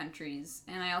to buy countries,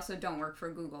 and I also don't work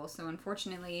for Google, so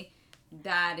unfortunately,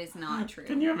 that is not true.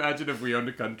 Can you imagine if we owned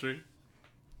a country?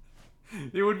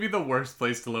 It would be the worst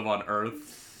place to live on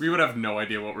Earth. We would have no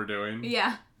idea what we're doing.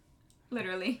 Yeah.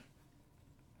 Literally.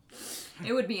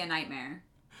 It would be a nightmare.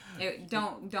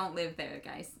 Don't live there,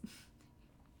 guys.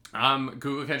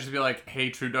 Google can't just be like, hey,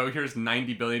 Trudeau, here's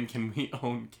 90 billion. Can we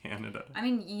own Canada? I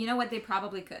mean, you know what? They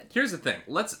probably could. Here's the thing.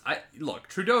 Look,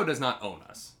 Trudeau does not own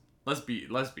us. Let's be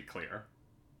clear.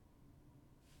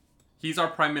 He's our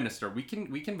prime minister. We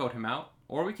can vote him out,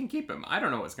 or we can keep him. I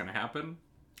don't know what's going to happen.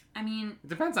 I mean... It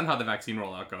depends on how the vaccine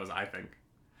rollout goes, I think.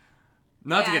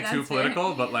 Not to get too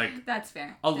political, but like... That's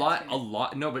fair.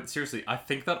 No, but seriously, I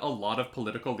think that a lot of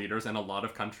political leaders in a lot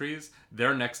of countries,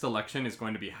 their next election is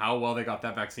going to be how well they got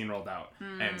that vaccine rolled out.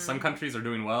 And some countries are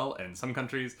doing well, and some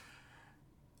countries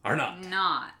are not.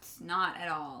 Not at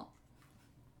all.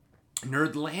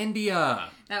 Nerdlandia!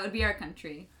 That would be our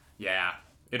country. Yeah.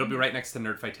 It'll be right next to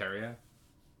Nerdfighteria.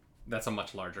 That's a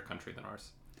much larger country than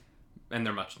ours. And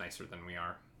they're much nicer than we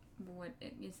are. What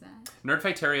is that?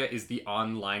 Nerdfighteria is the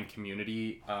online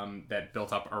community that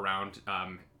built up around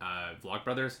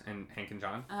Vlogbrothers and Hank and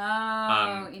John.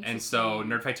 Oh, interesting. And so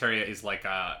Nerdfighteria is like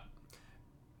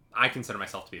I consider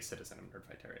myself to be a citizen of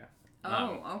Nerdfighteria.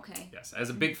 Oh, okay. Yes, as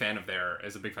a big fan of their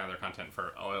content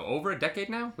for over a decade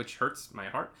now, which hurts my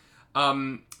heart.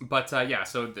 Yeah,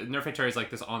 so the Nerdfighteria is like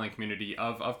this online community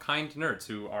of kind nerds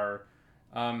who are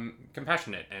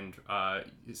compassionate and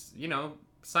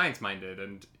science minded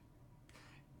and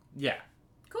yeah.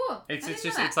 Cool.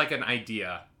 It's like an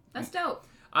idea. That's dope.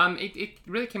 It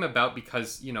really came about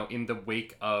because, in the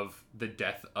wake of the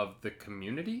death of the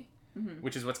community,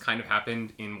 which is what's kind of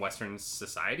happened in Western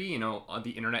society,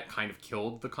 the internet kind of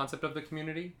killed the concept of the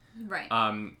community. Right.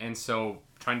 And so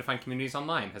trying to find communities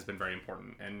online has been very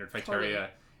important, and Nerdfighteria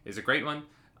is a great one.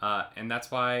 And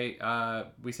that's why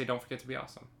we say don't forget to be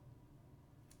awesome.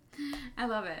 I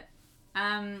love it.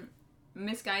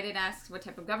 Misguided asks what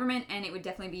type of government, and it would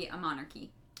definitely be a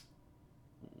monarchy.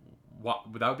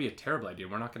 That would be a terrible idea.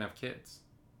 We're not going to have kids.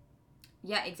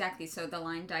 Yeah, exactly. So the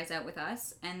line dies out with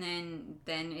us, and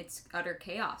then it's utter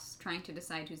chaos trying to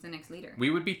decide who's the next leader.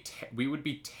 We would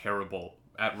be terrible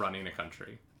at running a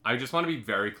country. I just want to be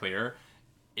very clear.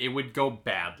 It would go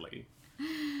badly.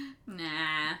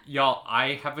 Nah. Y'all,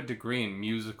 I have a degree in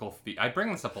musical theater. I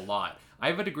bring this up a lot. I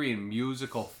have a degree in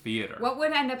musical theater. What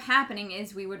would end up happening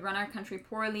is we would run our country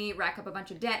poorly, rack up a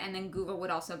bunch of debt, and then Google would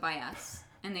also buy us.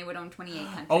 And they would own 28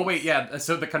 countries. Oh, wait, yeah.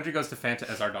 So the country goes to Fanta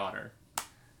as our daughter.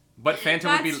 But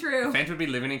Fanta would be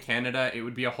living in Canada. It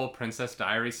would be a whole Princess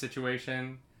Diaries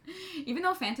situation. Even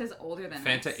though Fanta's older than us.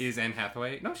 Fanta is Anne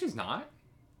Hathaway. No, she's not.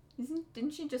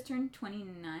 Didn't she just turn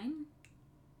 29?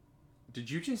 Did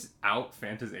you just out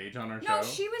Fanta's age on our show? No,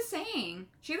 she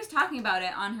was talking about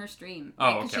it on her stream.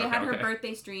 Oh, okay. She had her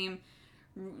birthday stream.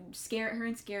 Her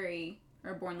and Scary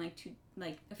are born a few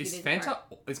days apart.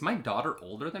 Is my daughter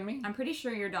older than me? I'm pretty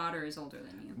sure your daughter is older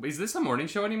than you. Is this a morning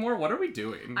show anymore? What are we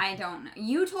doing? I don't know.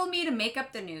 You told me to make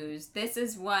up the news. This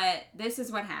is what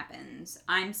happens.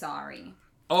 I'm sorry.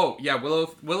 Oh, yeah,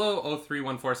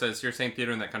 Willow0314 says, you're saying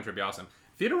theater in that country would be awesome.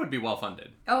 Theater would be well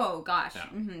funded. Oh, gosh. Yeah.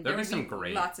 Mm-hmm. There'd be some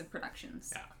great... Lots of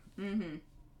productions. Yeah. Mm-hmm.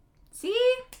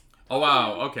 See? Oh,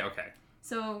 wow. Okay.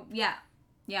 So, yeah.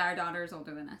 Yeah, our daughter is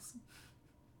older than us.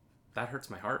 That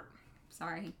hurts my heart.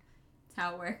 Sorry. That's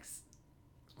how it works.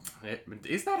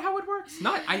 Is that how it works?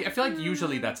 I feel like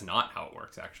usually that's not how it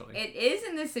works, actually. It is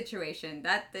in this situation.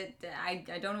 I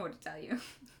don't know what to tell you.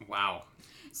 Wow.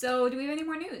 So, do we have any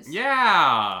more news?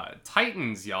 Yeah!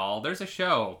 Titans, y'all. There's a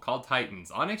show called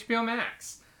Titans on HBO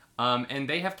Max. And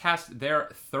they have cast their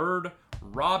third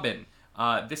Robin.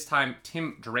 This time,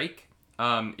 Tim Drake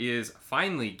is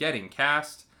finally getting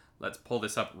cast. Let's pull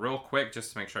this up real quick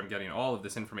just to make sure I'm getting all of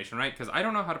this information right, because I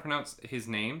don't know how to pronounce his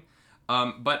name.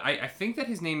 But I think that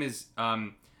his name is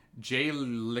Jay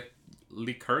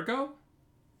Lycurgo?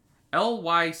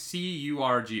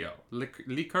 Lycurgo.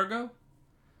 Lycurgo?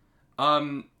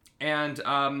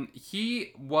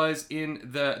 He was in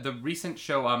the recent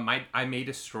show I May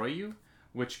Destroy You,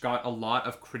 which got a lot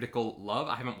of critical love.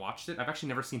 I haven't watched it. I've actually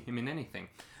never seen him in anything.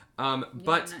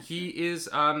 But he is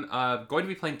going to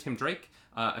be playing Tim Drake,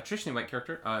 a traditionally white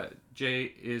character. Jay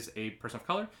is a person of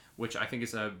color, which I think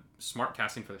is a smart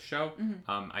casting for the show.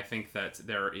 Mm-hmm. I think that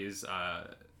there is...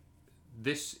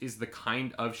 this is the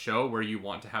kind of show where you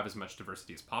want to have as much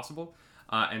diversity as possible.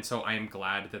 And so I am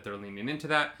glad that they're leaning into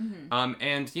that. Mm-hmm.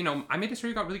 I May Destroy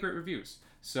You got really great reviews.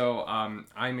 So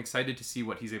I'm excited to see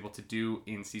what he's able to do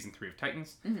in season 3 of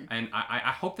Titans. Mm-hmm. And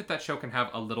I hope that show can have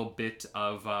a little bit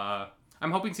of...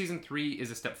 I'm hoping season 3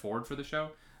 is a step forward for the show.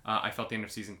 I felt the end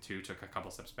of season 2 took a couple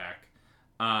steps back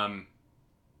from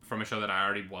a show that I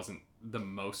already wasn't the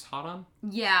most hot on.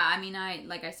 Yeah, I mean,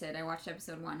 like I said, I watched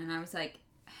episode 1 and I was like,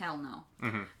 hell no.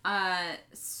 Mm-hmm.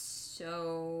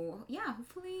 So yeah,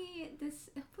 hopefully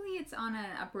it's on an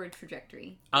upward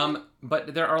trajectory.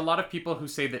 But there are a lot of people who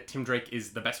say that Tim Drake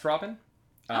is the best Robin.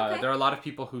 Okay. There are a lot of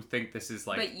people who think this is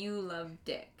like... But you love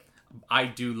Dick. I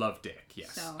do love Dick,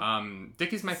 yes. So,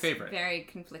 Dick is my favorite. Very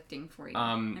conflicting for you,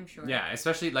 I'm sure. Yeah,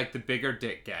 especially like the bigger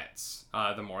Dick gets,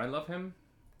 the more I love him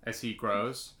as he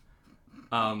grows.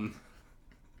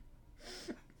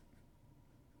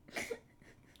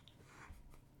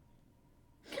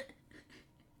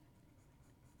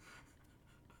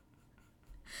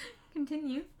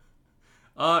 Continue.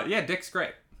 Yeah, Dick's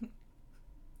great.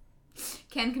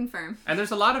 Can confirm. And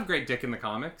there's a lot of great Dick in the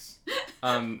comics.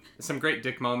 Some great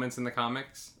Dick moments in the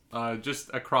comics. Just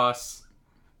across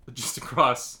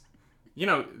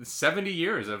 70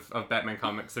 years of Batman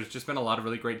comics, there's just been a lot of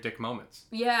really great Dick moments.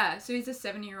 Yeah, so he's a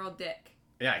 70-year-old Dick.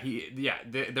 Yeah,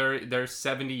 there's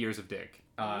 70 years of Dick.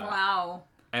 Wow.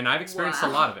 And I've experienced a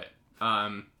lot of it.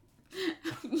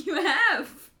 You have.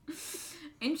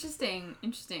 Interesting.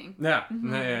 Yeah.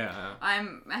 Mm-hmm. Yeah.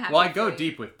 I'm happy. Well, I go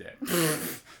deep with Dick.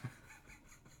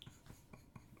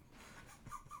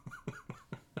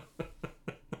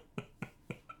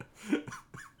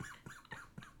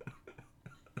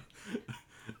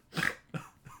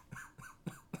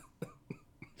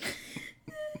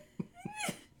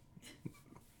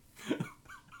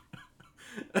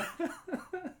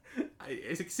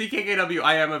 CKKW,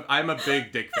 I'm a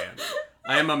big Dick fan.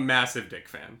 I am a massive Dick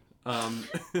fan. I'm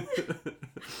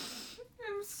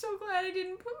so glad I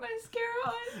didn't put mascara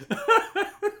on.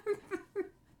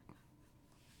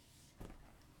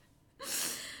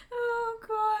 Oh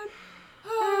God.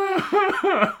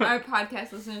 Our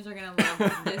podcast listeners are gonna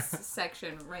love this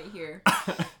section right here.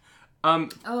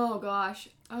 Oh gosh.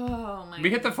 Oh my. We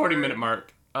hit the 40-minute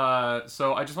mark.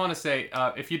 So I just want to say,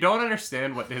 if you don't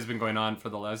understand what has been going on for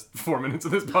the last 4 minutes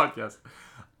of this podcast,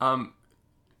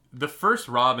 the first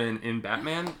Robin in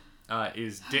Batman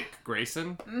is Dick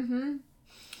Grayson. Mm-hmm.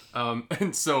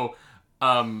 And so,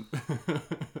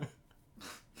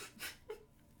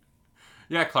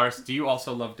 yeah, Clarence, do you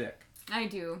also love Dick? I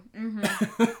do.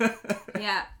 Mm-hmm.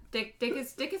 Yeah, Dick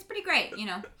is pretty great.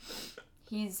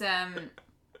 He's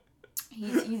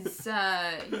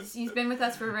He's been with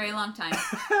us for a very long time,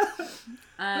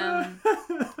 and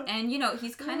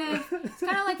he's kind of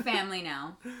like family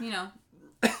now,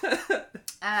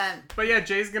 But yeah,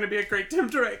 Jay's gonna be a great Tim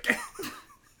Drake.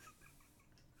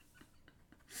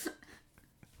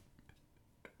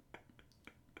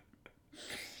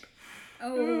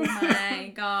 Oh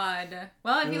my God!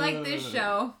 Well, if you like this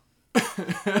show,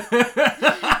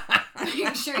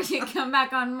 make sure you come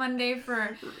back on Monday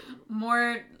for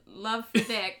more love for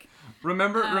Dick.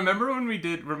 Remember when we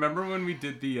did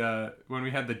the when we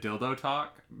had the dildo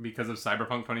talk because of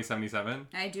Cyberpunk 2077?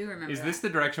 I do remember. Is this the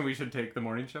direction we should take the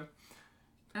morning show?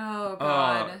 Oh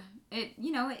God. It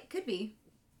could be.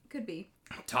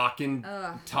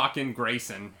 Talking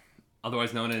Grayson,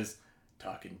 otherwise known as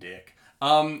Talking Dick.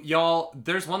 Y'all,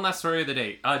 there's one last story of the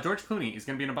day. George Clooney is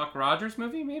gonna be in a Buck Rogers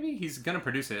movie, maybe? He's gonna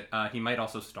produce it. He might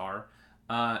also star.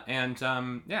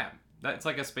 Yeah. That's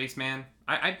like a spaceman.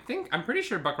 I'm pretty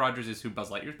sure Buck Rogers is who Buzz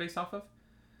Lightyear's based off of.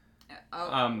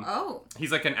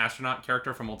 He's like an astronaut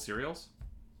character from old serials.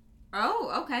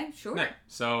 Oh, okay, sure. Yeah,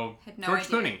 so George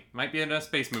Clooney might be in a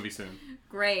space movie soon.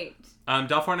 Great.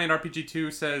 Del Fortnite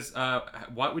RPG2 says,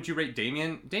 what would you rate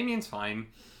Damian? Damian's fine.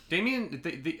 Damian,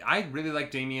 I really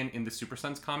like Damian in the Super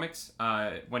Sons comics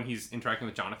when he's interacting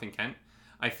with Jonathan Kent.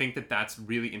 I think that's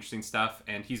really interesting stuff,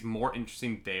 and he's more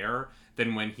interesting there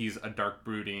than when he's a dark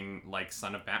brooding like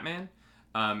son of Batman.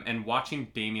 And watching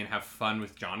Damian have fun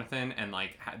with Jonathan and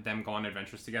like them go on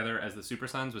adventures together as the Super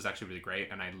Sons was actually really great,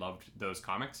 and I loved those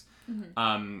comics.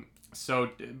 Mm-hmm.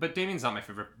 But Damian's not my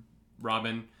favorite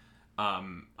Robin.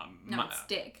 It's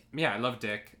Dick. Yeah, I love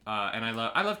Dick, and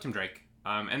I love Tim Drake.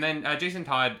 And then Jason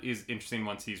Todd is interesting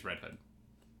once he's Red Hood.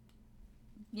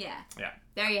 Yeah. Yeah.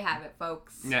 There you have it,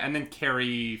 folks. Yeah, and then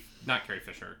Carrie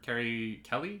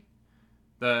Kelly.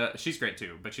 She's great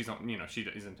too, but she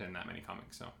isn't in that many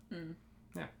comics, so.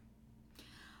 Yeah.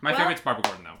 My favorite's Barbara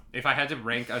Gordon though. If I had to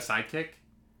rank a sidekick,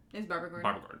 is Barbara Gordon.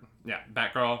 Barbara Gordon. Yeah,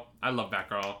 Batgirl. I love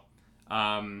Batgirl.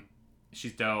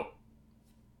 She's dope.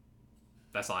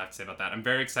 That's all I have to say about that. I'm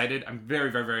very excited. I'm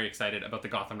very, very, very excited about the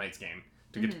Gotham Knights game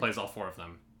to get to play as all four of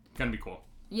them. It's gonna be cool.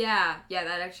 Yeah,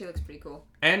 that actually looks pretty cool.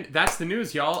 And that's the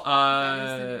news, y'all. That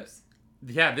is the news.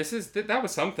 Yeah, that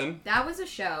was something. That was a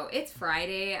show. It's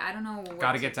Friday. I don't know.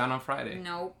 Gotta get down on Friday.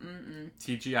 No.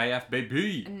 TGIF,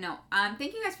 baby. No.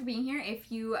 Thank you guys for being here.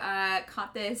 If you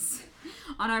caught this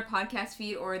on our podcast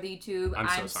feed or the YouTube,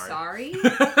 I'm so sorry.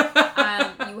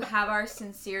 You have our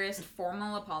sincerest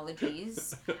formal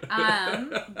apologies.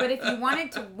 But if you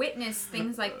wanted to witness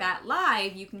things like that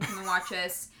live, you can come and watch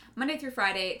us Monday through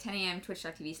Friday at 10 a.m.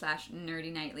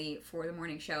 twitch.tv/nerdynightly for the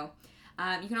morning show.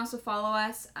 You can also follow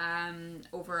us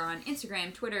over on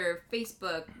Instagram, Twitter,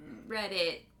 Facebook,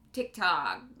 Reddit,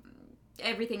 TikTok,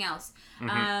 everything else.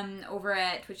 Over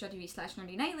at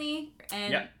twitch.tv/nerdynightly.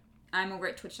 And I'm over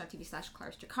at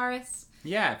twitch.tv/ClarisJacaris.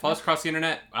 Yeah, follow us across the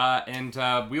internet. And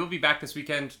we will be back this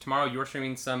weekend. Tomorrow you're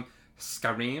streaming some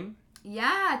Skyrim.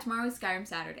 Yeah, tomorrow is Skyrim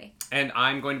Saturday. And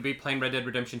I'm going to be playing Red Dead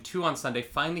Redemption 2 on Sunday,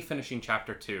 finally finishing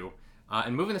Chapter 2.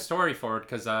 And moving the story forward,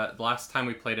 because the last time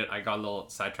we played it, I got a little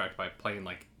sidetracked by playing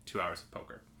like 2 hours of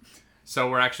poker. So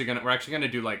we're actually gonna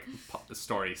do like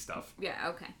story stuff. Yeah.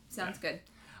 Okay. Sounds good.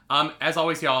 As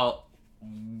always, y'all,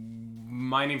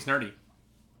 My name's Nerdy.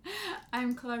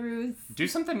 I'm Clarus. Do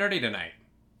something nerdy tonight.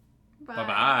 Bye.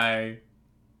 Bye-bye.